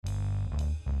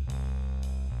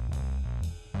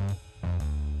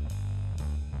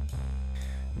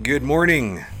Good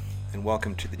morning and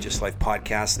welcome to the Just Life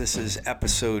podcast. This is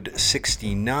episode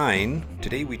 69.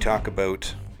 Today we talk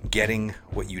about getting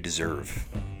what you deserve.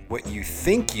 What you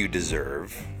think you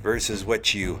deserve versus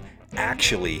what you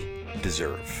actually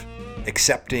deserve.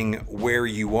 Accepting where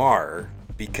you are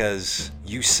because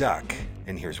you suck,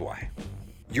 and here's why.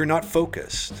 You're not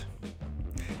focused.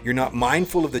 You're not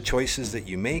mindful of the choices that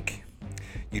you make.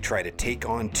 You try to take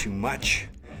on too much,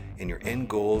 and your end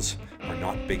goals are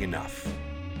not big enough.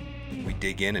 We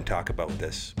dig in and talk about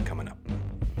this coming up.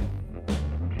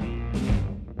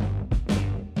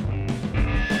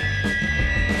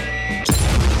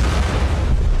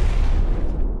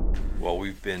 Well,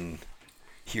 we've been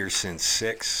here since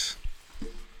 6.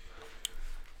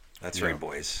 That's right,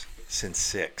 boys. Since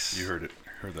 6. You heard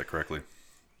that correctly.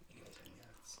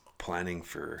 Planning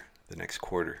for the next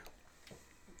quarter.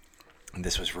 And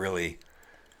this was really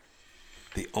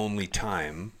the only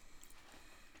time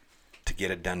to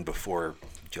get it done before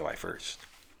July 1st.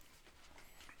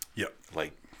 Yep.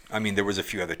 There was a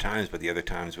few other times, but the other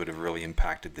times would have really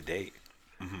impacted the date.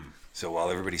 Mm-hmm. So while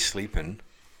everybody's sleeping,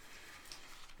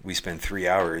 we spend 3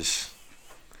 hours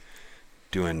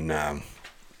doing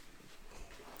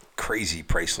crazy,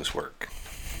 priceless work.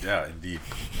 Yeah, indeed.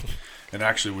 And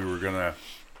actually, we're gonna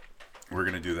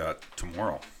do that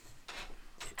tomorrow.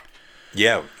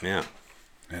 Yeah. And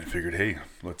I figured, hey,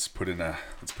 let's put in a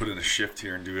shift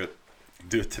here and do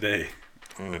it today.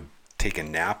 I'm gonna take a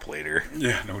nap later.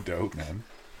 Yeah, no doubt, man.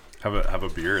 Have a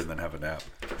beer and then have a nap.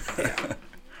 Yeah. I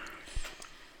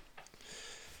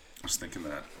was thinking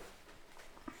that.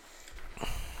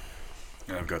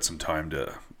 And I've got some time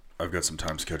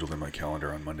scheduled in my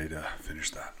calendar on Monday to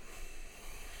finish that.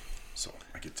 So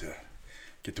I get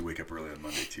to wake up early on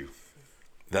Monday too.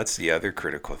 That's the other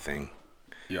critical thing.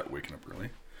 Yeah, waking up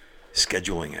early.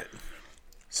 Scheduling it.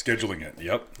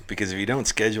 Yep. Because if you don't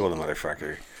schedule the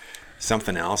motherfucker,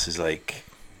 something else is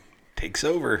takes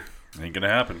over. Ain't gonna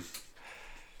happen.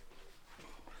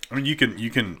 I mean, you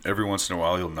can every once in a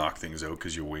while you'll knock things out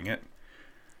because you wing it,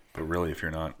 but really, if you're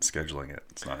not scheduling it,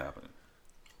 it's not happening.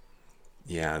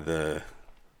 Yeah, the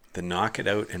knock it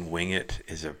out and wing it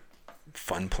is a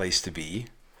fun place to be,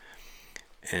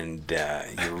 and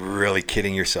you're really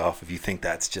kidding yourself if you think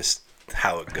that's just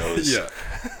how it goes.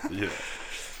 Yeah.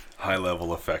 High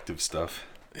level effective stuff.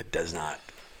 It does not.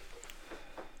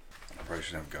 I probably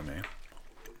should have gum, eh?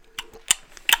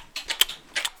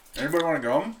 Anybody want a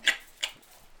gum?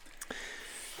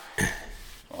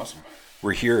 Awesome.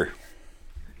 We're here,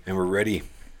 and we're ready.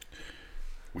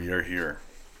 We are here.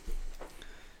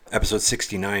 Episode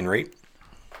 69, right?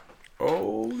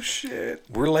 Oh, shit.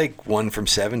 We're like 1 from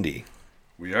 70.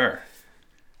 We are.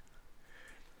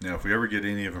 Now, if we ever get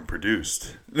any of them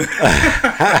produced...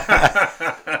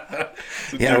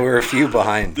 Yeah, we're a few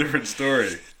behind. Different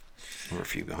story. We're a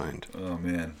few behind. Oh,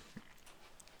 man.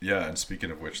 Yeah, and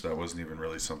speaking of which, that wasn't even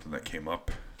really something that came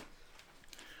up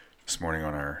this morning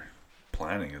on our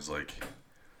planning. Is like,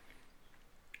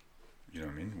 you know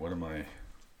what I mean?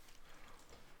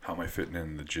 How am I fitting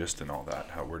in the gist and all that?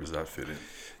 Where does that fit in?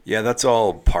 Yeah, that's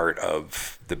all part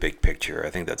of the big picture. I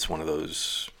think that's one of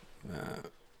those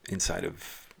inside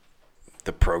of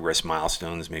the progress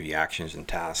milestones, maybe actions and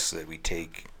tasks that we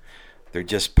take. They're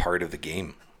just part of the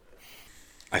game.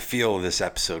 I feel this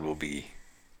episode will be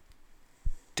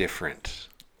different.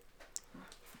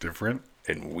 Different?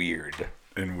 And weird.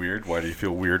 And weird? Why do you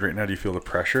feel weird right now? Do you feel the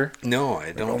pressure? No,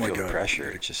 I don't feel the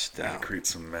pressure. It's just... create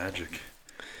some magic.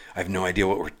 I have no idea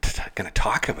what we're going to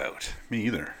talk about. Me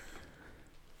either.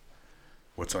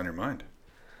 What's on your mind?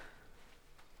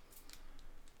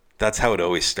 That's how it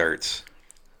always starts.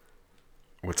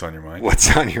 What's on your mind?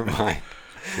 What's on your mind?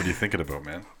 What are you thinking about,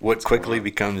 man? What quickly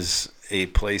becomes a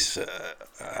place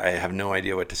I have no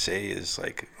idea what to say is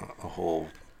like a whole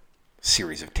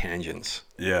series of tangents.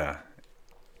 Yeah.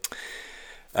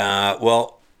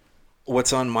 Well,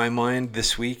 what's on my mind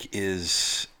this week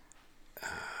is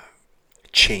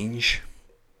change,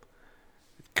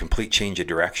 complete change of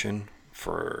direction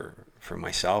for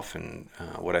myself and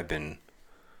what I've been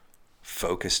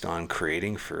focused on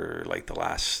creating for like the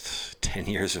last 10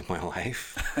 years of my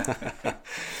life.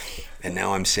 And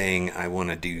now I'm saying I want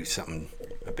to do something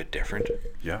a bit different.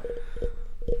 Yeah.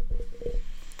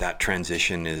 That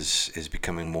transition is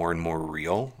becoming more and more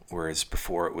real, whereas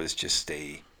before it was just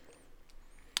an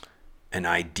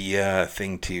idea, a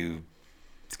thing to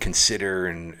consider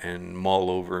and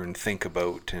mull over and think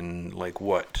about and like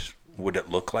what would it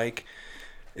look like.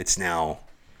 It's now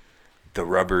the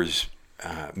rubber's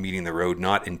meeting the road,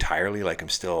 not entirely. Like I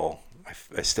still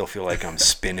feel like I'm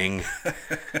spinning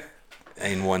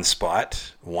in one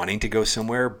spot, wanting to go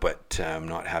somewhere, but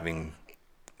not having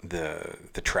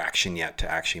the traction yet to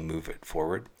actually move it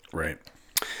forward. Right.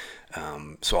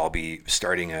 So I'll be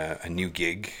starting a new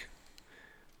gig,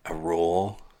 a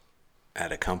role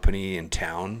at a company in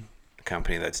town, a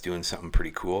company that's doing something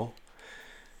pretty cool,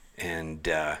 and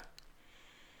that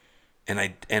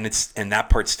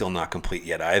part's still not complete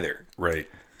yet either. Right.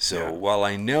 So while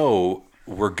I know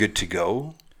we're good to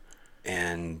go,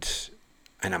 and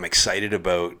I'm excited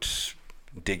about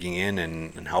digging in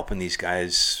and helping these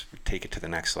guys take it to the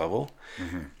next level,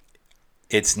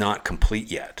 it's not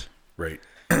complete yet. Right.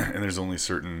 And there's only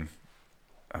certain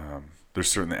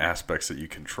aspects that you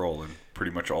control, and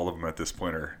pretty much all of them at this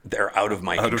point they're out of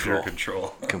my control. Out of your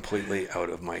control. Completely out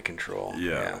of my control.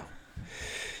 Yeah.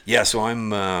 So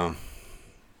I'm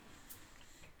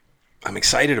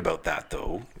excited about that,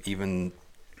 though. Even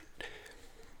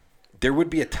there would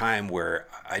be a time where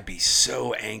I'd be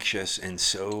so anxious and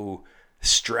so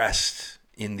stressed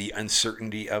in the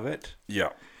uncertainty of it. Yeah.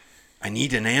 I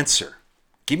need an answer.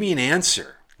 Give me an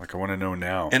answer. Like, I want to know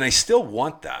now. And I still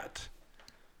want that.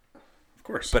 Of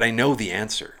course. But I know the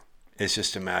answer. It's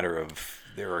just a matter of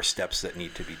there are steps that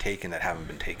need to be taken that haven't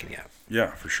been taken yet.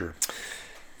 Yeah, for sure.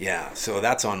 Yeah, so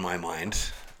that's on my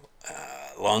mind.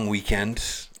 Long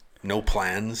weekend, no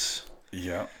plans.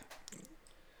 Yeah.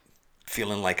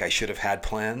 Feeling like I should have had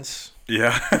plans.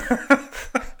 Yeah.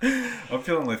 I'm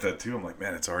feeling like that too. I'm like,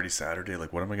 man, it's already Saturday.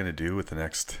 Like, what am I going to do with the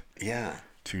next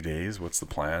 2 days? What's the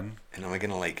plan? And am I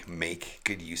going to like make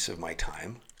good use of my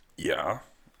time? Yeah.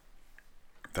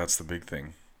 That's the big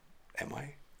thing. Am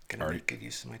I going to make good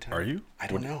use of my time? Are you? I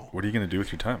don't know. What are you going to do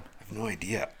with your time? I have no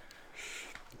idea.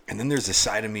 And then there's a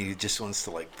side of me who just wants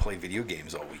to like play video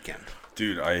games all weekend.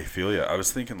 Dude, I feel you. I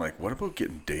was thinking, like, what about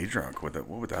getting day drunk? What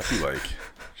would that be like?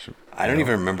 I don't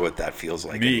even remember what that feels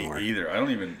like anymore. Me either. I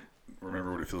don't even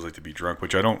remember what it feels like to be drunk,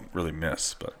 which I don't really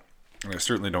miss, but I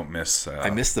certainly don't miss. I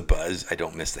miss the buzz. I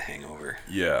don't miss the hangover.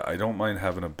 Yeah, I don't mind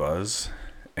having a buzz,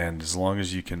 and as long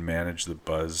as you can manage the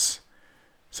buzz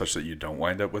such that you don't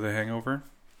wind up with a hangover,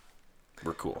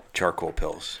 we're cool. Charcoal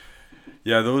pills.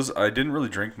 Yeah, those, I didn't really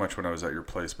drink much when I was at your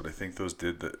place, but I think those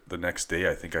did the next day.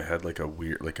 I think I had like a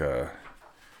weird,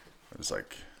 it was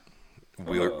like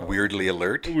weirdly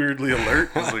alert. Weirdly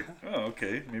alert. I was like, oh,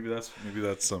 okay, maybe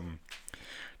that's some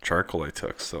charcoal I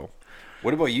took. So,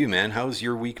 what about you, man? How's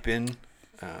your week been?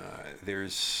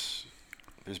 There's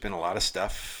been a lot of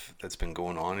stuff that's been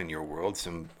going on in your world.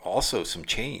 Some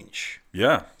change.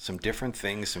 Yeah. Some different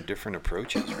things, some different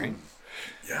approaches, right?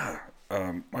 Yeah.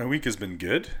 My week has been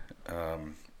good.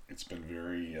 It's been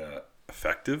very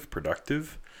effective,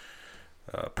 productive,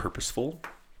 purposeful,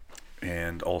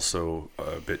 and also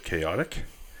a bit chaotic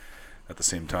at the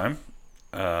same time.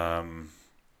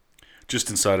 Just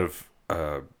inside of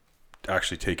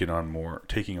actually taking on more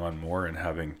and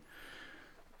having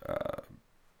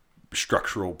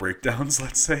structural breakdowns,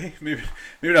 let's say. Maybe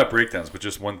not breakdowns, but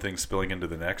just one thing spilling into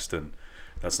the next, and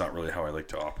that's not really how I like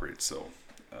to operate. So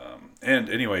and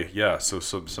anyway, yeah, so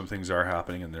some things are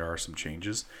happening and there are some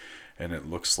changes, and it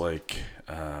looks like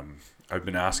I've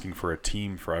been asking for a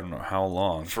team for I don't know how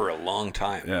long. For a long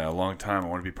time. Yeah, a long time. I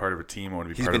want to be part of a team. I want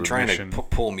to be part of a mission. He's mission. been trying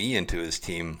to pull me into his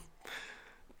team.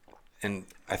 And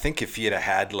I think if he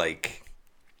had like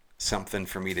something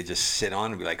for me to just sit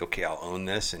on and be like, okay, I'll own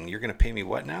this, and you're going to pay me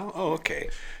what now? Oh, okay.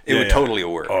 It would totally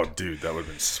work. Oh, dude, that would have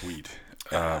been sweet.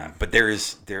 But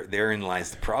therein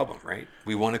lies the problem, right?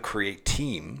 We want to create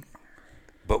team,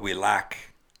 but we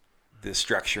lack the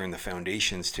structure and the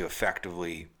foundations to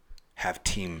effectively have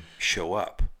team show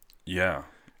up. Yeah.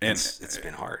 And it's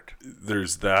been hard.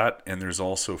 There's that, and there's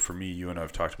also, for me, you and I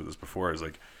have talked about this before, is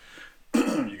like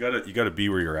you gotta be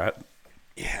where you're at.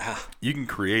 Yeah. You can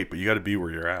create, but you gotta be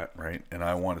where you're at, right? And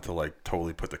I wanted to like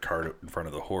totally put the cart in front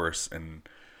of the horse, and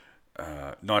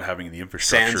not having the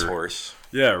infrastructure. Sans horse.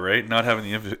 Yeah, right. Not having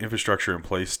the infrastructure in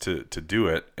place to do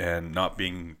it, and not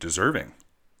being deserving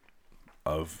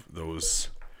of those,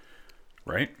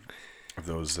 right? Of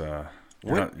those.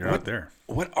 You're not there.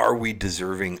 What are we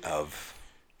deserving of?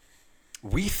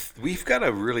 We've got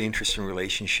a really interesting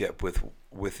relationship with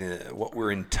what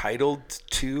we're entitled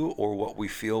to or what we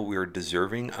feel we're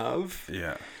deserving of.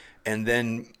 Yeah. And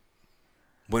then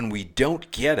when we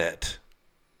don't get it,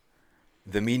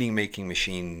 the meaning-making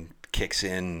machine kicks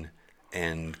in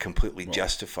and completely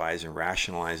justifies and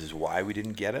rationalizes why we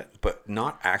didn't get it, but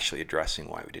not actually addressing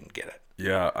why we didn't get it.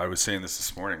 Yeah, I was saying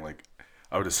this morning. Like,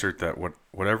 I would assert that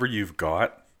whatever you've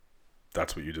got,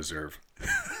 that's what you deserve.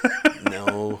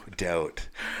 No doubt.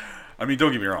 I mean,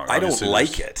 don't get me wrong. I don't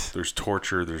like it. There's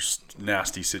torture, there's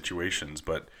nasty situations,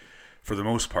 but for the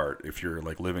most part, if you're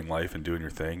like living life and doing your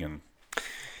thing, and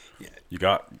you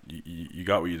got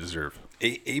what you deserve.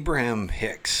 Abraham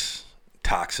Hicks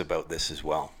talks about this as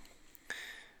well.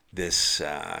 This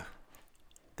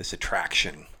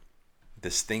attraction,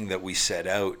 this thing that we set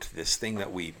out, this thing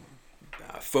that we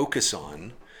focus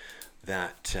on,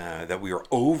 that we are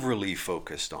overly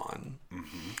focused on,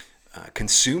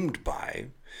 consumed by,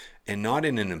 and not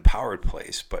in an empowered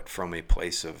place, but from a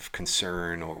place of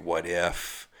concern or what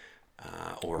if,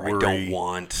 or worry, I don't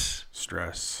want,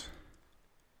 stress.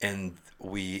 And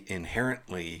we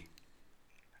inherently,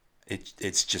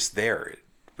 it's just there.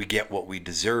 We get what we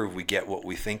deserve. We get what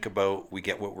we think about. We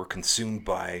get what we're consumed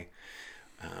by.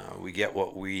 We get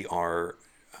what we are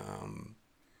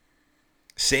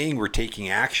saying we're taking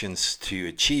actions to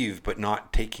achieve, but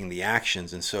not taking the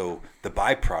actions. And so the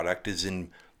byproduct is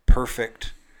in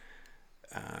perfect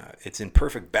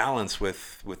balance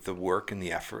with the work and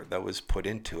the effort that was put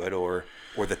into it, or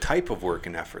the type of work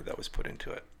and effort that was put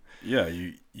into it. Yeah,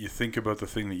 you think about the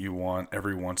thing that you want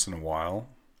every once in a while,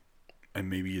 and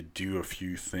maybe you do a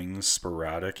few things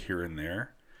sporadic here and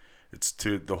there. It's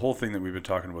to the whole thing that we've been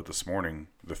talking about this morning,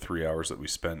 the 3 hours that we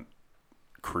spent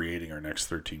creating our next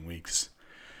 13 weeks.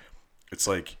 It's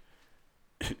like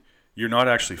you're not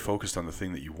actually focused on the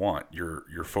thing that you want.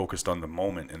 You're focused on the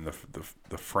moment and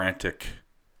the frantic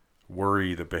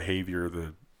worry, the behavior,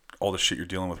 all the shit you're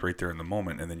dealing with right there in the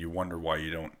moment, and then you wonder why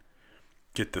you don't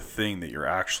get the thing that you're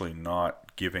actually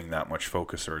not giving that much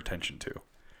focus or attention to.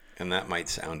 And that might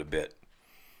sound a bit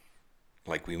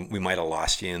like we might have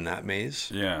lost you in that maze.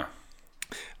 Yeah.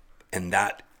 And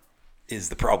that is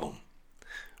the problem.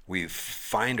 We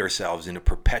find ourselves in a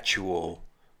perpetual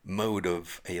mode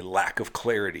of a lack of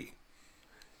clarity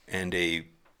and a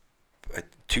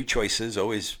two choices.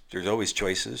 There's always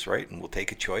choices, right? And we'll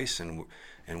take a choice and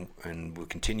we'll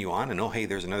continue on, and hey,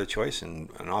 there's another choice,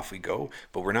 and off we go.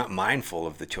 But we're not mindful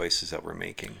of the choices that we're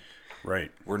making.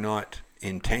 Right. We're not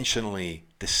intentionally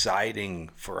deciding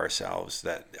for ourselves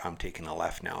that I'm taking a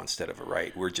left now instead of a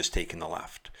right. We're just taking the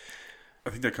left. I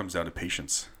think that comes down to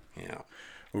patience. Yeah.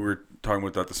 We were talking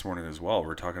about that this morning as well.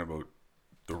 We're talking about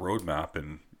the roadmap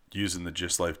and using the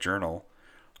Just Life journal,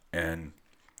 and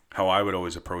how I would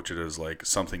always approach it as like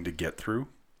something to get through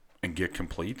and get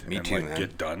complete. Me and too, like man.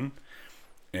 Get done.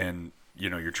 And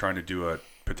you're trying to do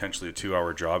potentially a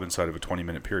 2-hour job inside of a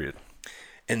 20-minute period.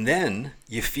 And then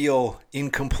you feel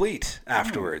incomplete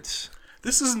afterwards.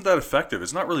 This isn't that effective.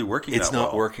 It's not really working. It's that well.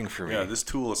 not working for me. Yeah, this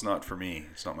tool is not for me.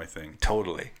 It's not my thing.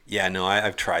 Totally. Yeah, no,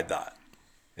 I've tried that.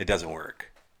 It doesn't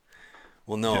work.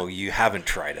 Well, no, You haven't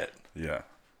tried it. Yeah.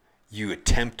 You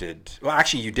attempted. Well,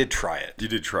 actually, you did try it. You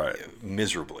did try it.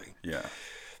 Miserably. Yeah.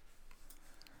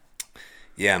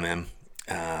 Yeah, man.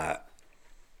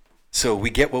 So we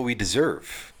get what we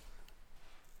deserve.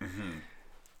 Mm-hmm.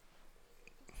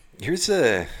 This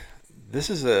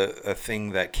is a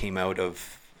thing that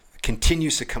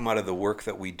continues to come out of the work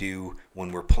that we do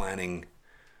when we're planning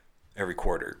every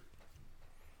quarter.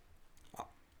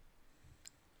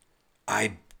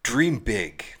 I dream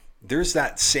big. There's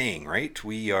that saying, right?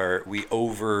 We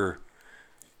over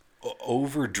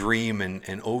dream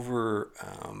and over,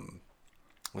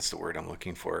 what's the word I'm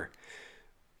looking for?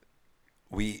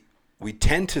 We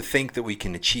tend to think that we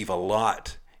can achieve a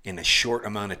lot in a short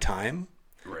amount of time.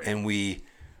 Right. And we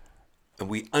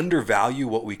undervalue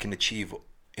what we can achieve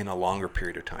in a longer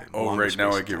period of time. Oh, right.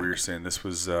 Now I get what you're saying. This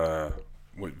was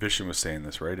what Vishen was saying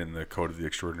this, right? In the Code of the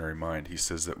Extraordinary Mind, he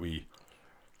says that when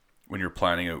you're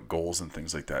planning out goals and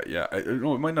things like that. Yeah.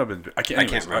 No, it might not have been. I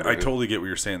can't remember. I totally get what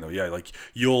you're saying though. Yeah. Like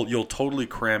you'll totally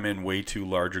cram in way too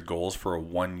larger goals for a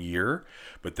 1 year,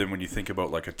 but then when you think about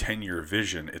like a 10-year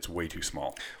vision, it's way too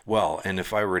small. Well, and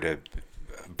if I were to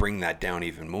bring that down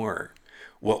even more,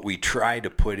 what we try to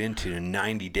put into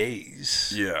 90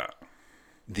 days. Yeah.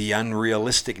 The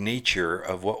unrealistic nature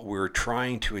of what we're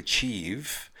trying to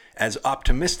achieve, as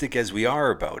optimistic as we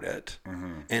are about it,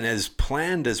 and as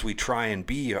planned as we try and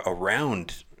be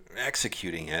around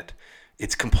executing it,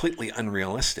 it's completely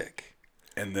unrealistic.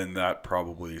 And then that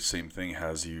probably same thing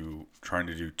has you trying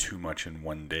to do too much in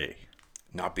one day.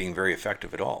 Not being very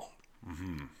effective at all.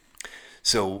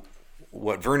 So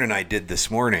what Vern and I did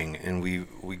this morning, and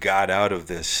we got out of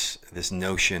this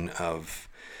notion of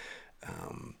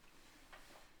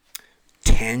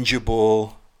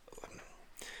tangible.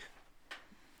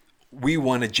 We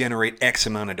want to generate X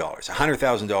amount of dollars,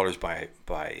 $100,000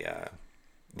 by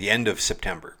the end of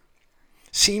September.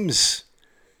 Seems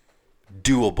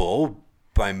doable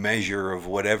by measure of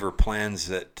whatever plans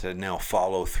that now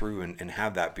follow through and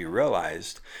have that be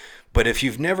realized. But if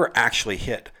you've never actually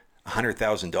hit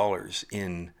 $100,000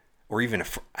 in, or even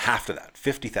half of that,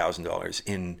 $50,000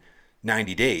 in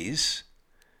 90 days,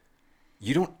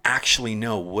 you don't actually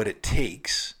know what it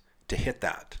takes to hit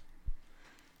that.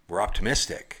 We're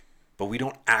optimistic, but we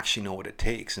don't actually know what it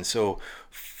takes. And so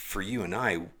for you and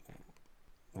I,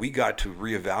 we got to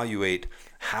reevaluate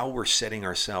how we're setting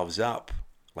ourselves up.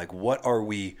 Like, what are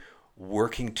we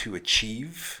working to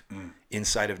achieve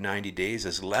inside of 90 days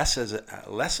as less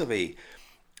of a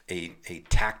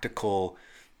tactical,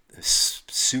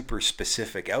 super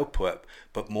specific output,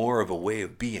 but more of a way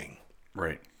of being.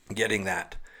 Right. Getting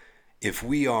that if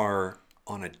we are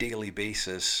on a daily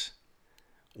basis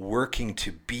working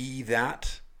to be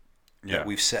that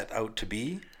we've set out to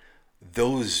be,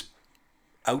 those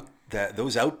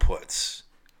outputs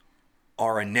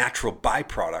are a natural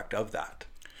byproduct of that.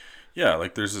 Yeah,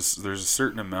 like there's a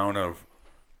certain amount of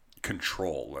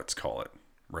control, let's call it,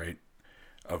 right?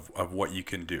 Of what you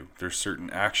can do. There's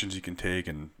certain actions you can take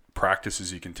and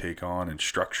practices you can take on and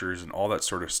structures and all that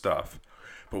sort of stuff.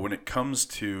 But when it comes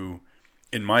to,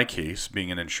 in my case, being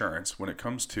in insurance, when it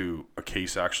comes to a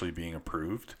case actually being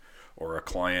approved or a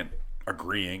client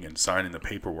agreeing and signing the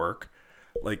paperwork,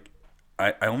 like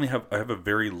I have a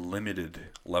very limited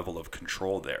level of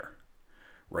control there,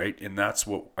 right? And that's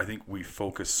what I think we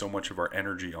focus so much of our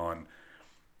energy on,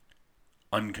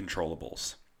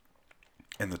 uncontrollables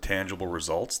and the tangible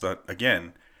results. That,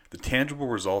 again, the tangible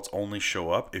results only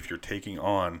show up if you're taking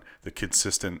on the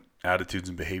consistent attitudes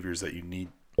and behaviors that you need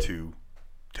to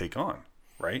take on,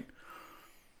 right?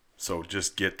 So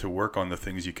just get to work on the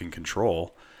things you can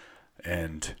control,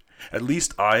 and at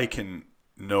least I can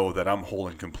know that I'm whole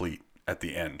and complete at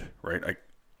the end, right?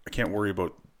 I can't worry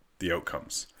about the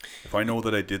outcomes. If I know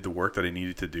that I did the work that I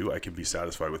needed to do, I can be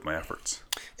satisfied with my efforts.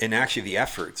 And actually the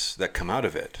efforts that come out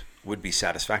of it would be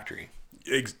satisfactory.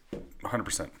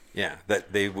 100%. Yeah,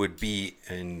 that they would be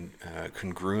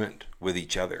congruent with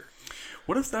each other.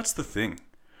 What if that's the thing?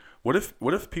 What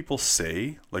if people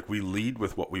say, like, we lead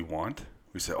with what we want?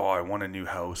 We say, oh, I want a new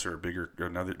house or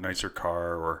another nicer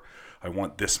car, or I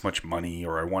want this much money,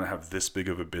 or I want to have this big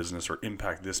of a business or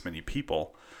impact this many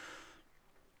people.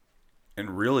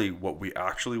 And really what we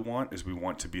actually want is we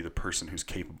want to be the person who's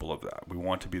capable of that. We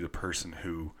want to be the person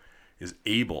who is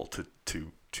able to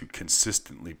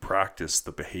consistently practice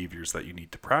the behaviors that you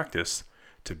need to practice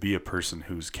to be a person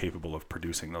who's capable of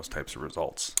producing those types of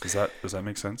results. Does that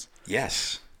make sense?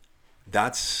 Yes.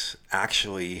 That's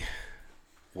actually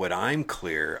what I'm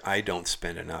clear I don't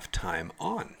spend enough time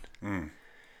on.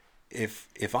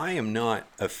 If I am not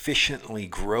efficiently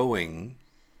growing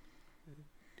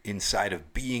inside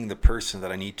of being the person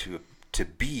that I need to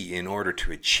be in order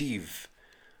to achieve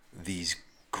these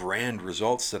grand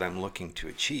results that I'm looking to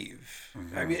achieve.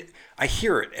 I mean, I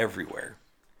hear it everywhere.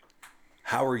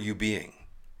 How are you being?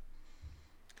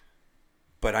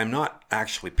 But I'm not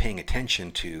actually paying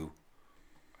attention to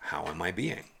how am I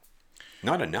being.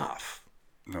 Not enough.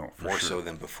 No, for More sure. so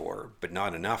than before, but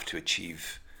not enough to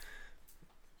achieve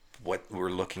what we're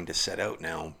looking to set out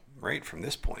now, right from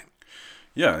this point.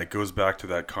 Yeah, it goes back to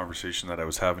that conversation that I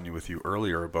was having with you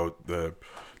earlier about the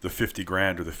 50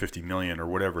 grand or the 50 million or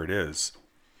whatever it is.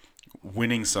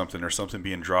 Winning something or something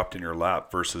being dropped in your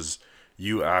lap versus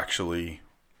you actually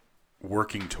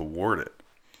working toward it.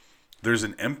 There's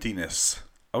an emptiness.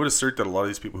 I would assert that a lot of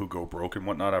these people who go broke and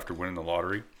whatnot after winning the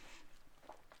lottery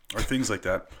or things like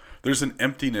that, there's an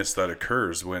emptiness that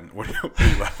occurs when, what are you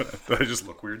laughing at? Did I just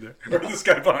look weird there? Or this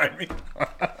guy behind me?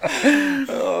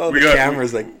 The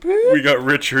camera's like, we got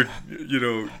Richard,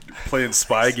 playing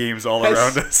spy games all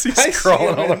around us. He's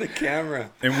crawling all on the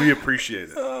camera. And we appreciate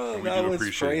it. Oh, that was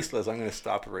priceless. I'm going to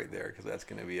stop it right there because that's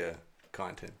going to be a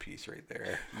content piece right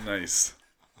there. Nice.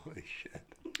 Holy shit.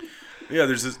 Yeah,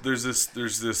 there's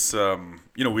this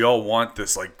we all want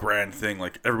this like grand thing,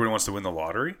 like everybody wants to win the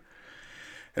lottery.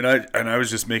 And I was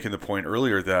just making the point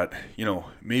earlier that,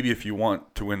 maybe if you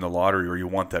want to win the lottery or you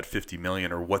want that 50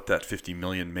 million or what that 50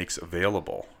 million makes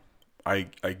available, I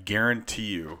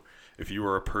guarantee you, if you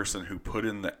were a person who put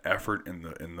in the effort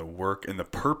and the work and the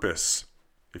purpose,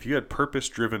 if you had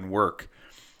purpose-driven work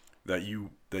that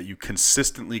you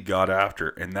consistently got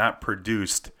after and that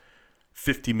produced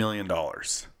 $50 million,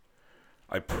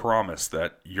 I promise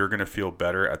that you're going to feel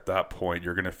better at that point.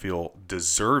 You're going to feel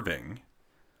deserving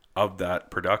of that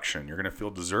production. You're going to feel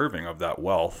deserving of that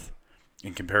wealth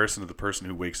in comparison to the person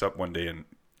who wakes up one day and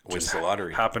wins the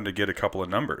lottery, happen to get a couple of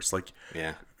numbers. Like,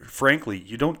 yeah, frankly,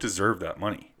 you don't deserve that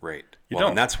money. Right. You don't.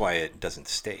 And that's why it doesn't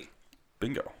stay.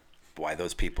 Bingo. Why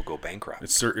those people go bankrupt.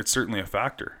 It's certainly a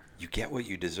factor. You get what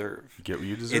you deserve. You get what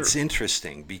you deserve. It's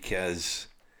interesting because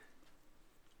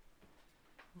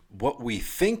what we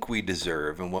think we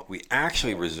deserve and what we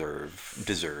actually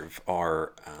deserve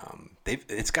are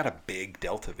it's got a big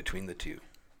delta between the two.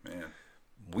 Man,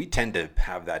 we tend to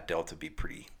have that delta be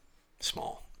pretty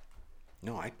small.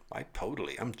 No, I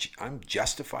totally. I'm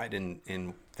justified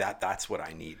in that. That's what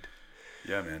I need.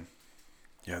 Yeah, man.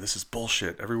 Yeah, this is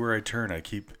bullshit. Everywhere I turn, I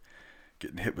keep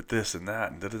getting hit with this and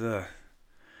that and da da da.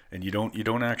 And you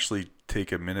don't actually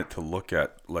take a minute to look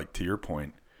at, like, to your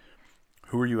point,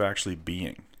 who are you actually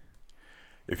being?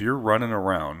 If you're running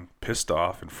around pissed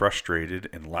off and frustrated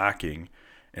and lacking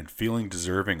and feeling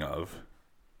deserving of,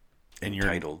 and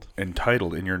you're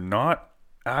entitled, and you're not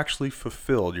actually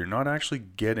fulfilled, you're not actually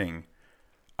getting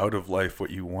out of life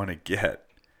what you want to get,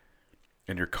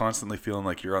 and you're constantly feeling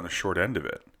like you're on the short end of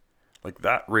it, like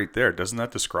that right there, doesn't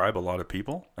that describe a lot of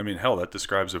people? I mean, hell, that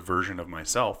describes a version of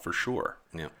myself for sure.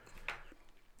 Yeah.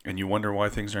 And you wonder why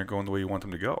things aren't going the way you want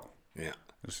them to go. Yeah.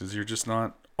 This is, you're just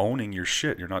not owning your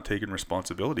shit. You're not taking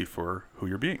responsibility for who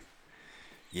you're being.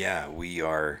 Yeah, we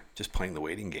are just playing the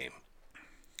waiting game.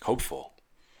 Hopeful.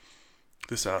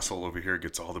 This asshole over here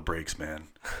gets all the breaks, man.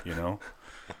 You know?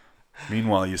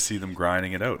 Meanwhile, you see them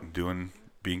grinding it out and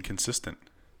being consistent.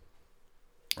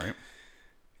 Right?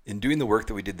 In doing the work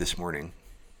that we did this morning,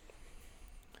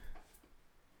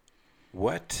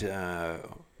 what are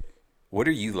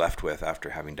you left with after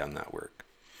having done that work?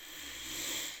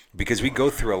 Because we go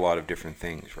through a lot of different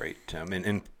things, right?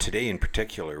 And today in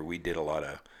particular, we did a lot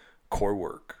of core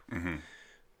work,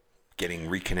 getting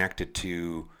reconnected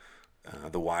to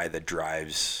the why that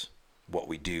drives what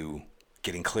we do,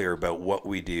 getting clear about what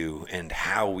we do and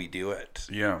how we do it.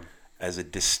 Yeah. As a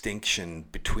distinction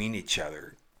between each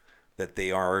other, that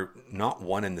they are not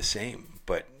one and the same,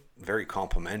 but very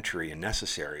complementary and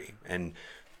necessary. And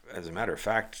as a matter of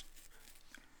fact,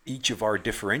 each of our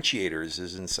differentiators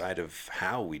is inside of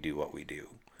how we do what we do.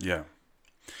 Yeah.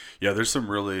 Yeah, there's some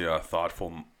really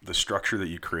thoughtful, the structure that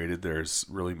you created there is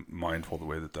really mindful, the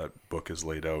way that book is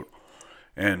laid out.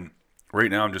 And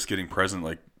right now I'm just getting present,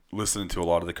 like listening to a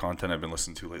lot of the content I've been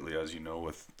listening to lately, as you know,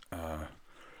 with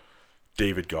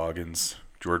David Goggins,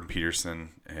 Jordan Peterson,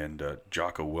 and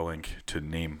Jocko Willink, to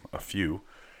name a few.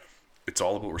 It's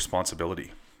all about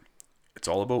responsibility. It's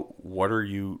all about what are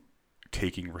you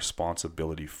taking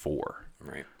responsibility for,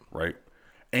 right?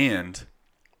 And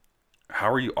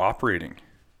how are you operating,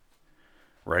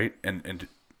 right? And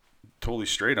totally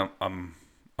straight, I'm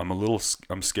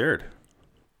I'm scared.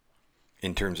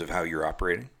 In terms of how you're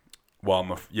operating? Well,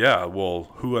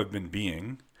 who I've been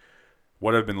being,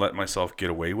 what I've been letting myself get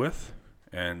away with,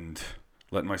 and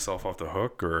letting myself off the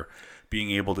hook, or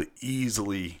being able to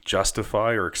easily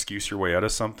justify or excuse your way out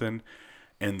of something,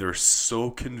 and they're so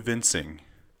convincing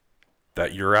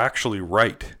that you're actually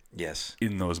right. Yes.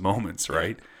 In those moments,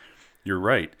 right? Yeah. You're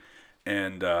right.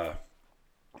 And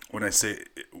when I say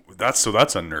that's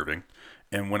unnerving.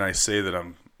 And when I say that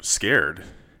I'm scared,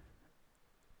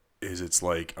 it's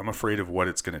like I'm afraid of what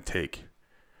it's going to take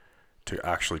to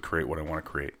actually create what I want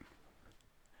to create.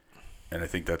 And I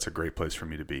think that's a great place for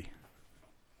me to be.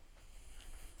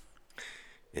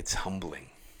 It's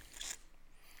humbling.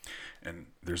 And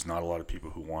there's not a lot of people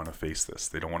who want to face this.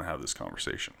 They don't want to have this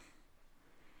conversation.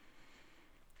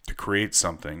 To create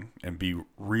something and be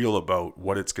real about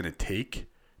what it's going to take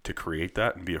to create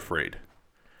that, and be afraid.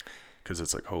 Because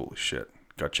it's like, holy shit,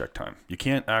 gut check time. You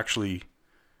can't actually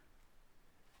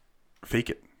fake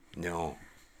it. No,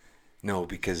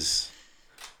 because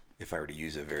if I were to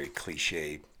use a very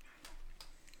cliche,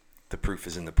 the proof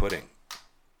is in the pudding.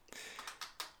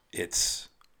 It's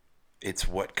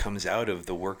what comes out of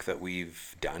the work that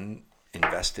we've done,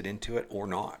 invested into it or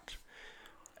not.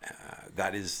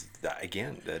 That is the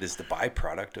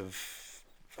byproduct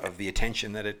of the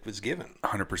attention that it was given.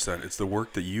 100%. It's the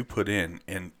work that you put in,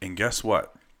 and guess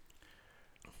what?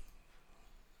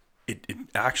 It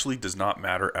actually does not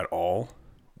matter at all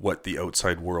what the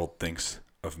outside world thinks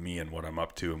of me and what I'm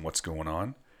up to and what's going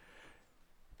on,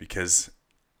 because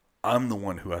I'm the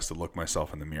one who has to look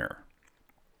myself in the mirror.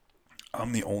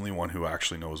 I'm the only one who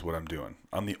actually knows what I'm doing.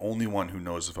 I'm the only one who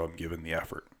knows if I'm giving the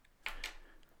effort.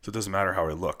 So it doesn't matter how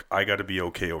I look. I got to be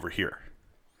okay over here.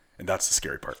 And that's the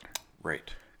scary part.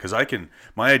 Right. Because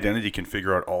my identity can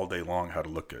figure out all day long how to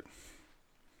look good.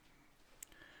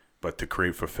 But to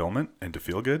create fulfillment and to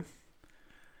feel good,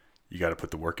 you got to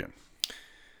put the work in.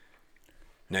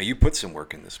 Now, you put some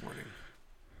work in this morning.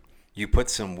 You put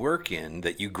some work in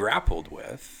that you grappled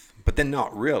with, but then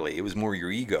not really. It was more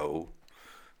your ego,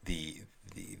 the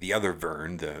other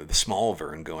Vern, the small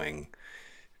Vern, going,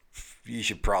 you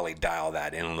should probably dial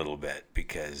that in a little bit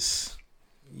because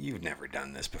you've never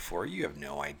done this before. You have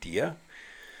no idea.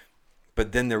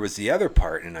 But then there was the other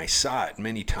part, and I saw it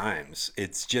many times.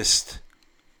 It's just,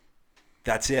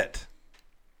 that's it.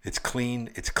 It's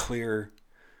clean. It's clear.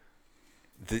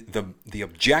 The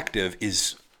objective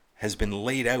has been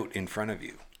laid out in front of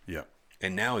you. Yeah.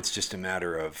 And now it's just a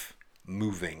matter of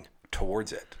moving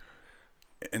towards it.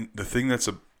 And the thing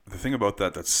about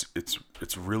that,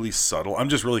 it's really subtle. I'm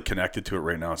just really connected to it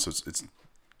right now, so it's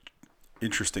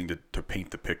interesting to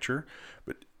paint the picture.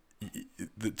 But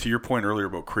to your point earlier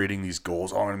about creating these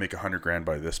goals, I'm going to make $100,000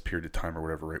 by this period of time or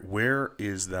whatever, right? Where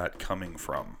is that coming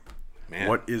from? Man.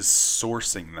 What is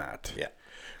sourcing that? Yeah.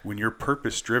 When you're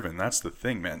purpose driven, that's the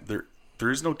thing, man.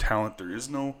 There is no talent.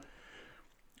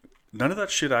 None of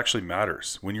that shit actually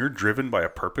matters. When you're driven by a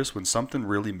purpose, when something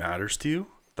really matters to you,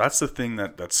 that's the thing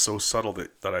that's so subtle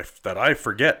that I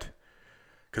forget,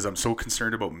 because I'm so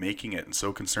concerned about making it and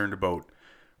so concerned about,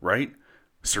 right,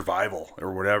 survival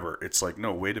or whatever. It's like,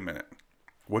 no, wait a minute.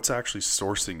 What's actually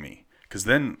sourcing me? Because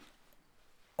then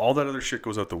all that other shit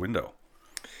goes out the window.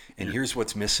 And here's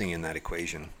what's missing in that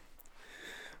equation.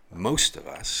 Most of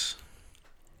us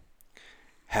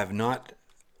have not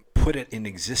put it in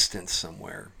existence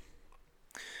somewhere.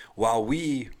 While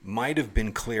we might have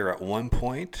been clear at one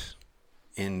point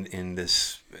in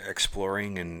this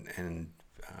exploring and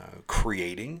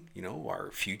creating,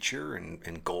 our future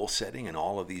and goal setting and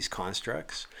all of these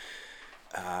constructs,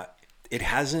 it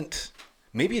hasn't,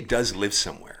 maybe it does live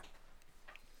somewhere.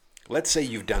 Let's say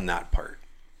you've done that part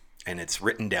and it's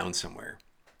written down somewhere.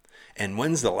 And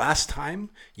when's the last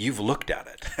time you've looked at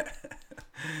it?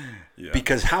 Yeah.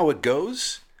 Because how it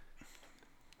goes,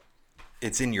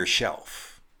 it's in your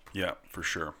shelf. Yeah, for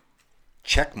sure.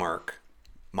 Check mark,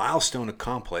 milestone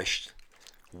accomplished,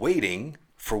 waiting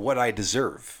for what I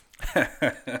deserve.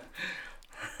 But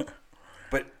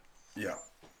yeah,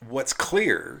 what's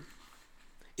clear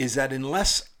is that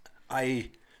unless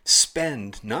I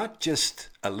spend not just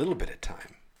a little bit of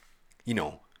time,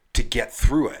 to get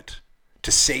through it,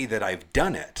 to say that I've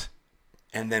done it,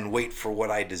 and then wait for what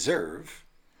I deserve,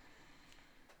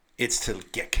 it's to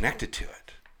get connected to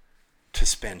it, to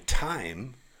spend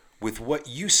time with what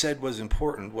you said was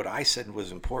important, what I said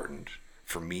was important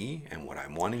for me and what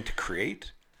I'm wanting to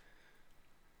create,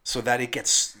 so that it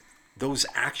gets, those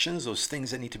actions, those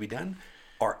things that need to be done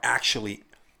are actually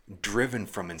driven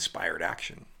from inspired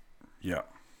action. Yeah.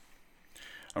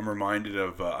 I'm reminded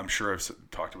of, I'm sure I've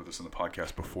talked about this in the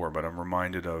podcast before, but I'm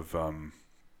reminded of,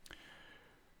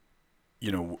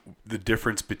 the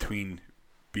difference between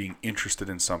being interested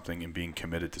in something and being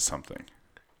committed to something,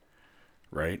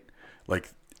 right?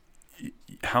 Like,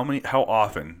 how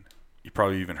often, you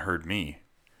probably even heard me,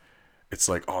 it's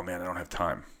like, oh man, I don't have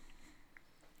time.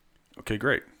 Okay,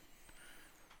 great.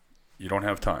 You don't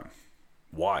have time.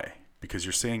 Why? Because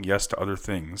you're saying yes to other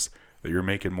things that you're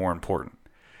making more important.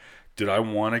 Did I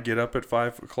want to get up at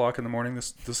 5 o'clock in the morning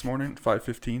this morning,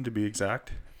 5:15 to be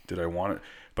exact? Did I want it?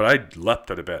 But I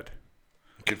leapt out of bed.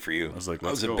 Good for you. I was like,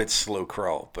 let's go. That was a bit slow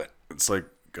crawl, but it's like,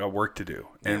 got work to do.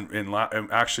 Yeah.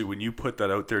 And actually, when you put that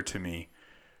out there to me,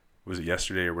 was it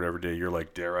yesterday or whatever day? You're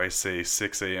like, dare I say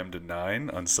 6 a.m. to 9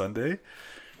 on Sunday?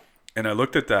 And I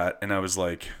looked at that and I was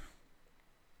like,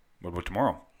 what about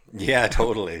tomorrow? Yeah,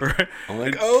 totally. Right? I'm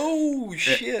like, oh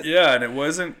shit. Yeah, and it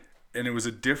wasn't, and it was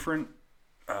a different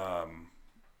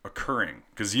occurring,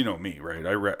 because you know me, right?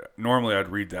 Normally I'd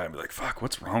read that and be like, fuck,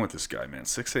 what's wrong with this guy, man?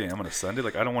 6 a.m. on a Sunday?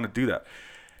 Like, I don't want to do that.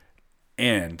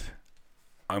 And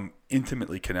I'm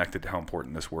intimately connected to how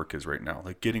important this work is right now.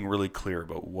 Like, getting really clear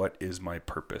about what is my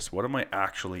purpose? What am I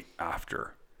actually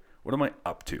after? What am I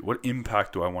up to? What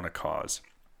impact do I want to cause?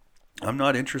 I'm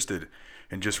not interested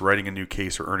in just writing a new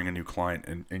case or earning a new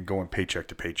client and going paycheck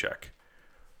to paycheck.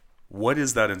 What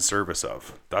is that in service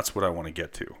of? That's what I want to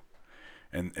get to.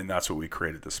 And that's what we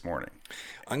created this morning.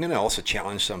 I'm going to also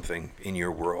challenge something in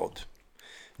your world.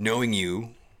 Knowing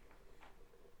you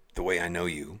the way I know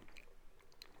you,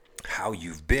 how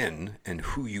you've been and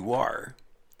who you are,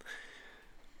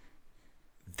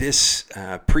 this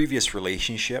previous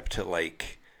relationship to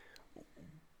like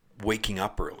waking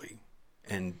up early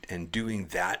and doing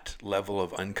that level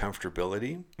of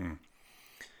uncomfortability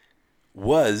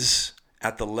was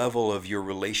at the level of your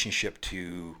relationship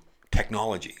to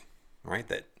technology, right?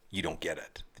 That you don't get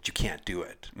it, that you can't do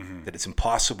it, that it's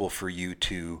impossible for you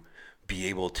to be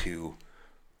able to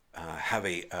have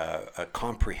a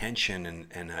comprehension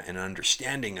and an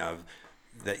understanding of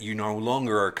that you no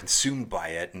longer are consumed by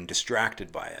it and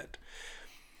distracted by it.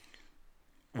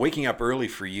 Waking up early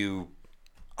for you,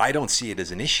 I don't see it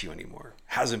as an issue anymore.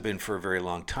 Hasn't been for a very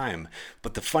long time.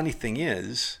 But the funny thing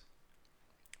is,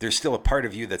 there's still a part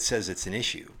of you that says it's an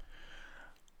issue.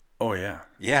 Oh yeah.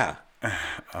 Yeah.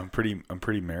 I'm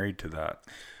pretty married to that.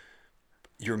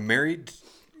 You're married.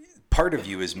 Part of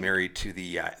you is married to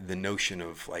the notion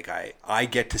of like I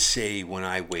get to say when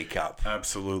I wake up.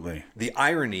 Absolutely. The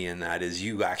irony in that is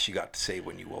you actually got to say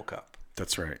when you woke up.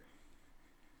 That's right.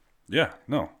 Yeah.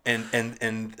 No.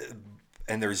 And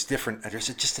and there's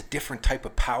just a different type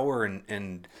of power and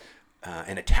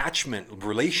an attachment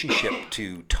relationship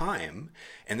to time.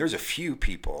 And there's a few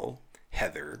people,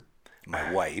 Heather,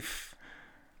 my wife,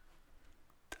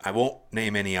 I won't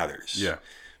name any others. Yeah.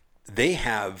 They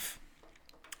have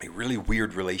a really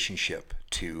weird relationship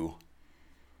to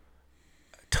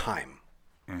time.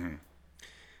 Mm-hmm.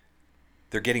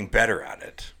 They're getting better at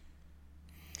it.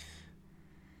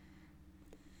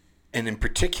 And in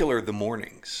particular, the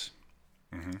mornings.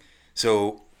 Mm-hmm.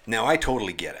 So now I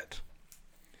totally get it.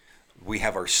 We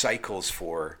have our cycles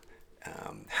for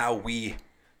how we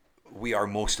are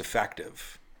most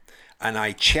effective. And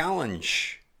I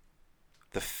challenge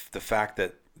the fact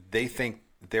that they think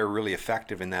they're really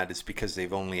effective in that is because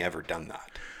they've only ever done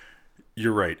that.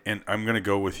 You're right. And I'm going to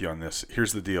go with you on this.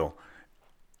 Here's the deal.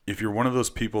 If you're one of those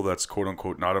people that's quote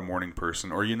unquote not a morning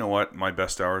person, or you know what, my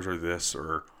best hours are this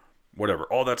or whatever,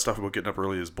 all that stuff about getting up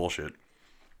early is bullshit.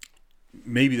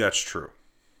 Maybe that's true.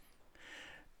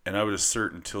 And I would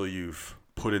assert until you've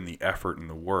put in the effort and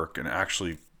the work and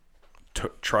actually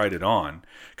tried it on,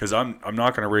 because I'm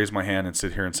not going to raise my hand and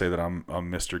sit here and say that I'm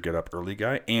Mr. Get Up Early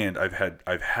guy. And I've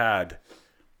had,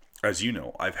 as you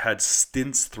know, I've had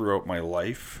stints throughout my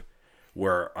life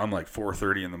where I'm like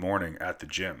 4:30 in the morning at the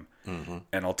gym. Mm-hmm.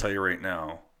 And I'll tell you right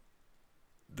now,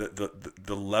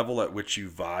 the level at which you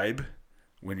vibe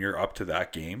when you're up to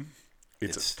that game,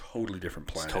 it's a totally different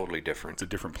planet. It's totally different. It's a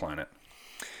different planet.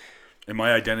 And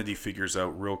my identity figures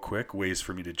out real quick ways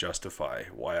for me to justify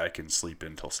why I can sleep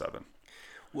until 7.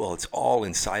 Well, it's all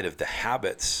inside of the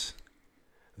habits,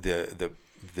 the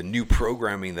new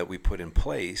programming that we put in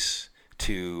place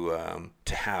to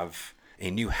have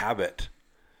a new habit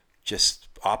just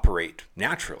operate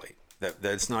naturally.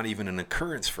 That's not even an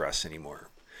occurrence for us anymore.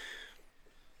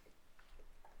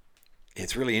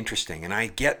 It's really interesting. And I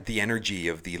get the energy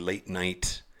of the late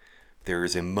night. There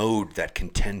is a mode that can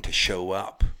tend to show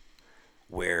up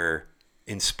where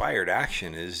inspired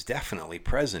action is definitely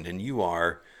present, and you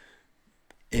are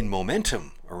in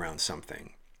momentum around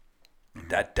something. Mm-hmm.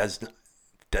 That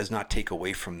does not take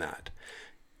away from that.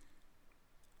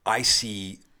 I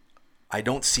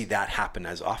don't see that happen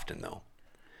as often, though.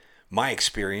 My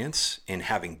experience in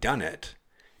having done it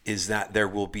is that there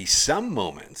will be some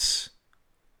moments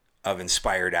of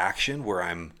inspired action where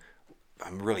I'm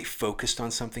really focused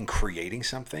on something, creating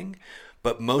something,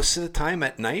 but most of the time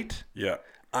at night,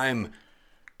 I'm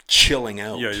chilling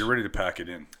out. Yeah, you're ready to pack it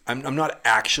in. I'm not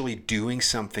actually doing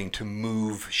something to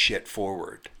move shit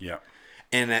forward. Yeah.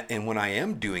 And when I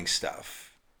am doing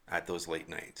stuff at those late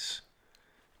nights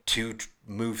to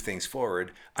move things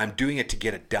forward, I'm doing it to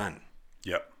get it done.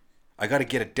 Yeah. I got to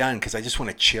get it done because I just want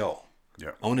to chill.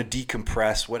 Yeah. I want to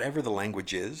decompress, whatever the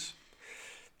language is.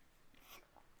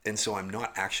 And so I'm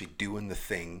not actually doing the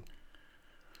thing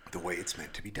the way it's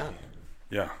meant to be done.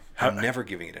 Yeah. I'm never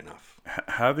giving it enough.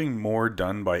 Having more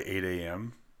done by 8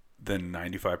 a.m. than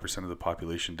 95% of the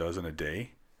population does in a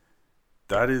day,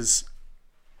 that is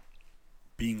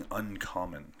being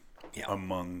uncommon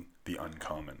among the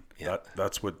uncommon. Yeah.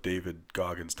 That's what David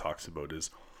Goggins talks about,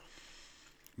 is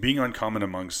being uncommon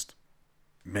amongst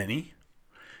many.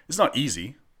 It's not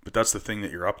easy, but that's the thing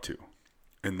that you're up to.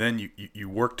 And then you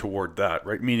work toward that,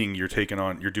 right? Meaning you're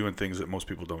doing things that most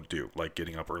people don't do, like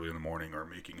getting up early in the morning or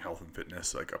making health and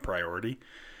fitness like a priority.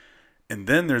 And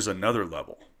then there's another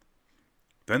level.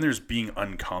 Then there's being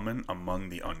uncommon among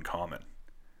the uncommon,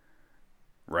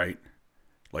 right?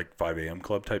 Like 5 a.m.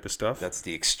 club type of stuff. That's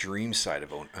the extreme side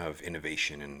of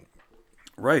innovation. And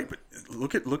right. But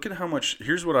look at how much,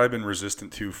 here's what I've been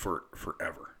resistant to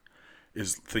forever,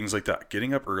 is things like that.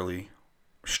 Getting up early,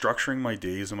 structuring my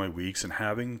days and my weeks, and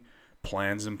having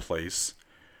plans in place.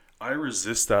 I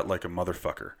resist that like a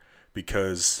motherfucker,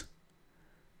 because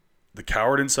the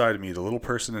coward inside of me, the little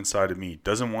person inside of me,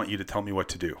 doesn't want you to tell me what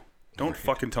to do. Don't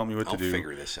fucking tell me what to do. I'll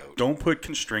figure this out. Don't put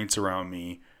constraints around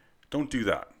me. Don't do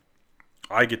that.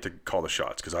 I get to call the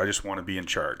shots because I just want to be in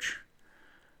charge,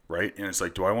 right? And it's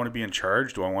like, do I want to be in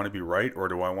charge? Do I want to be right? Or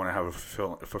do I want to have a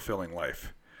fulfilling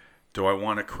life? Do I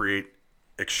want to create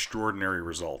extraordinary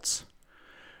results?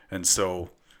 And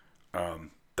so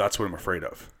that's what I'm afraid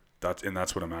of. That's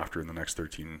what I'm after in the next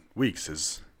 13 weeks,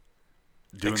 is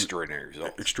doing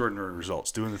extraordinary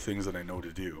results. Doing the things that I know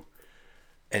to do.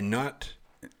 And not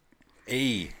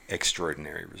a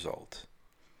extraordinary result,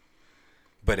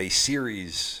 but a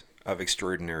series of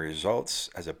extraordinary results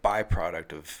as a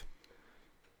byproduct of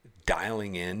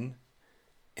dialing in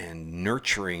and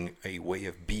nurturing a way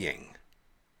of being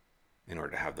in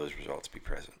order to have those results be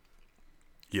present.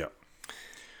 Yeah.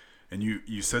 And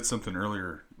you said something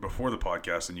earlier before the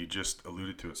podcast, and you just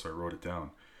alluded to it, so I wrote it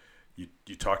down.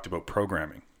 You talked about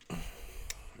programming.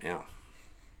 Yeah.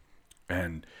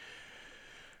 And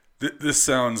this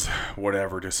sounds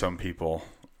whatever to some people.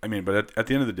 I mean, but at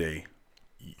the end of the day,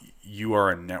 you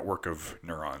are a network of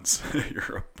neurons.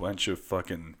 You're a bunch of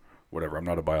fucking whatever. I'm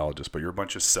not a biologist, but you're a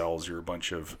bunch of cells. You're a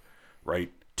bunch of,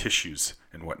 right, tissues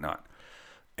and whatnot.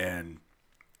 And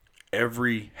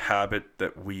every habit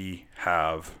that we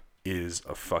have is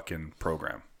a fucking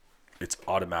program. It's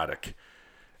automatic.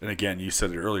 And again, you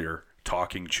said it earlier,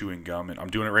 talking, chewing gum, and I'm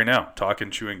doing it right now, talking,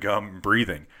 chewing gum,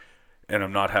 breathing. And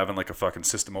I'm not having like a fucking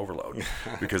system overload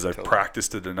because I've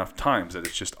practiced it enough times that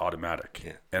it's just automatic.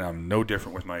 Yeah. And I'm no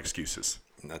different with my excuses.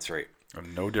 That's right.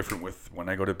 I'm no different with when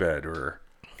I go to bed, or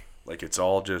like it's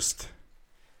all just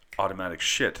automatic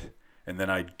shit. And then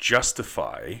I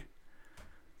justify,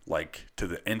 like to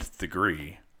the nth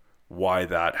degree, why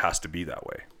that has to be that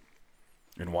way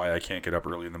and why I can't get up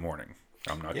early in the morning.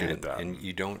 I'm not good at that. And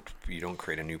you don't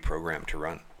create a new program to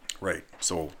run. Right.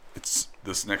 So it's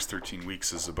this next 13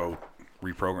 weeks is about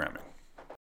reprogramming.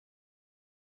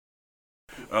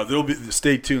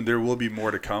 Stay tuned. There will be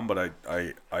more to come, but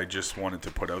I just wanted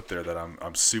to put out there that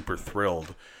I'm super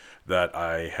thrilled that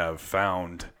I have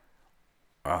found,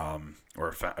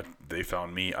 they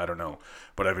found me. I don't know,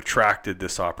 but I've attracted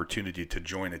this opportunity to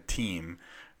join a team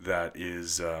that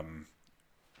is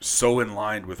so in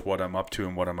line with what I'm up to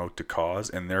and what I'm out to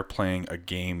cause, and they're playing a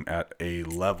game at a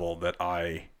level that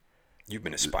you've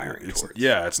been aspiring towards.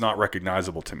 Yeah, it's not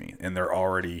recognizable to me, and they're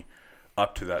already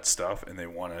up to that stuff, and they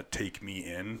want to take me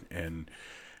in.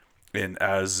 And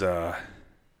as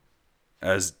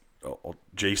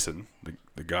Jason,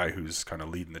 the guy who's kind of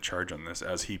leading the charge on this,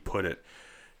 as he put it,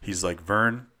 he's like,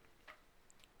 Vern,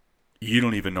 you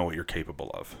don't even know what you're capable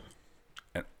of,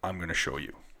 and I'm going to show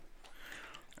you.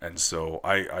 And so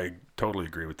I totally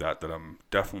agree with that I'm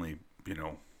definitely,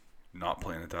 not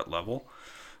playing at that level.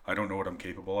 I don't know what I'm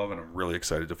capable of, and I'm really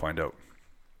excited to find out.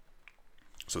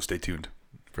 So stay tuned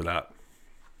for that.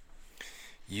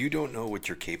 You don't know what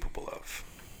you're capable of.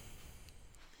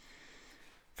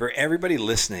 For everybody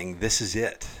listening, this is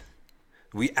it.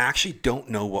 We actually don't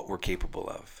know what we're capable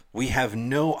of. We have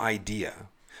no idea,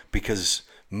 because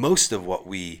most of what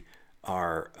we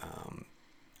are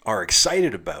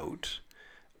excited about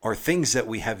are things that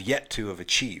we have yet to have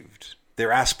achieved. They're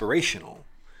aspirational.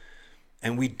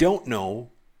 And we don't know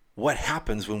what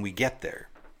happens when we get there.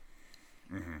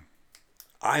 Mm-hmm.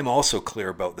 I'm also clear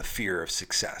about the fear of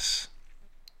success.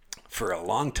 For a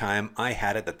long time, I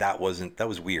had it that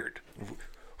was weird.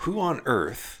 Who on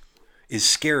earth is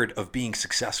scared of being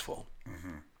successful?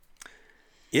 Mm-hmm.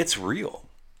 It's real.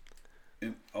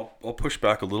 I'll push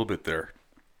back a little bit there,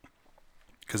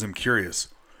 because I'm curious.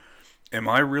 Am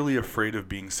I really afraid of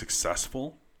being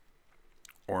successful,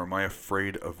 or am I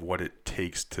afraid of what it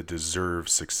takes to deserve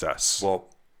success? Well,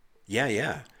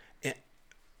 yeah.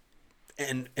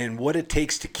 And what it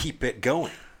takes to keep it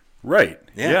going. Right.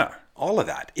 Yeah. All of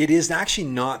that. It is actually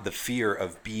not the fear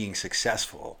of being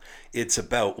successful. It's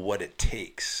about what it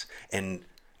takes and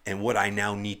what I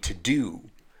now need to do.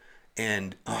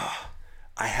 And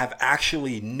I have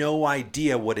actually no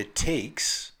idea what it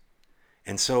takes.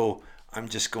 And so I'm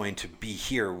just going to be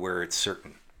here where it's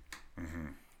certain. Mm-hmm.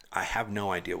 I have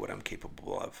no idea what I'm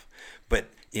capable of. But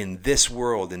in this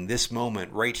world, in this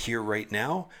moment, right here, right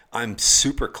now, I'm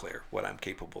super clear what I'm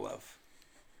capable of.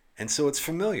 And so it's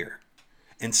familiar.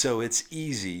 And so it's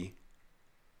easy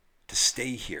to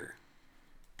stay here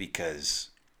because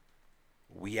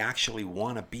we actually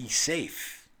want to be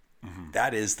safe. Mm-hmm.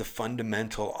 That is the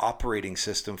fundamental operating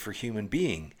system for human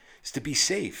being, is to be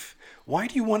safe. Why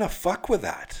do you want to fuck with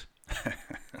that?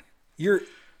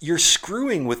 You're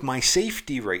screwing with my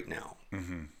safety right now.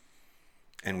 Mm-hmm.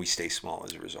 And we stay small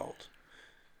as a result.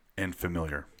 And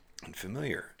familiar.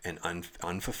 And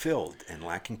unfulfilled and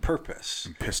lacking purpose.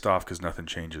 And pissed off because nothing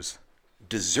changes.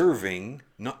 Deserving,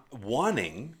 not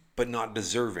wanting, but not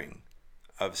deserving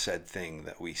of said thing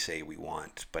that we say we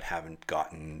want, but haven't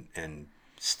gotten and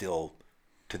still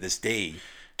to this day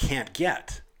can't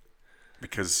get.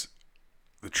 Because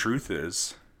the truth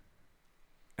is,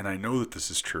 and I know that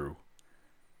this is true,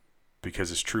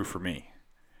 because it's true for me,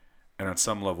 and on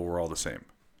some level we're all the same.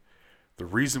 The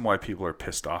reason why people are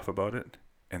pissed off about it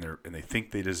and they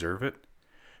think they deserve it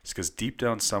is because deep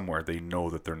down somewhere they know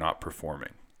that they're not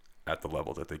performing at the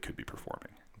level that they could be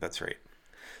performing. That's right.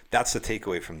 That's the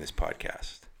takeaway from this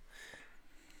podcast.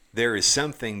 There is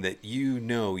something that you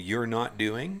know you're not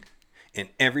doing, and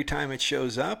every time it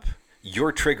shows up,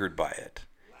 you're triggered by it.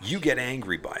 You get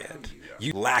angry by it.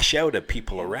 You lash out at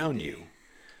people around you.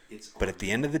 But at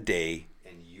the end of the day,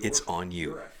 it's on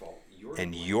you.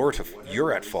 And you're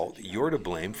at fault. You're to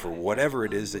blame for whatever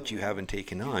it is that you haven't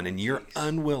taken on. And you're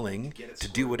unwilling to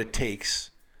do what it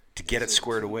takes to get it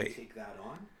squared away.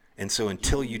 And so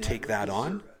until you take that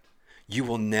on, you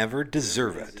will never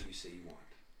deserve it.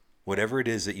 Whatever it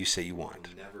is that you say you want,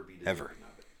 ever.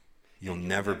 You'll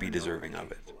never be deserving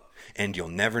of it. And you'll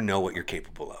never know what you're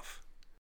capable of.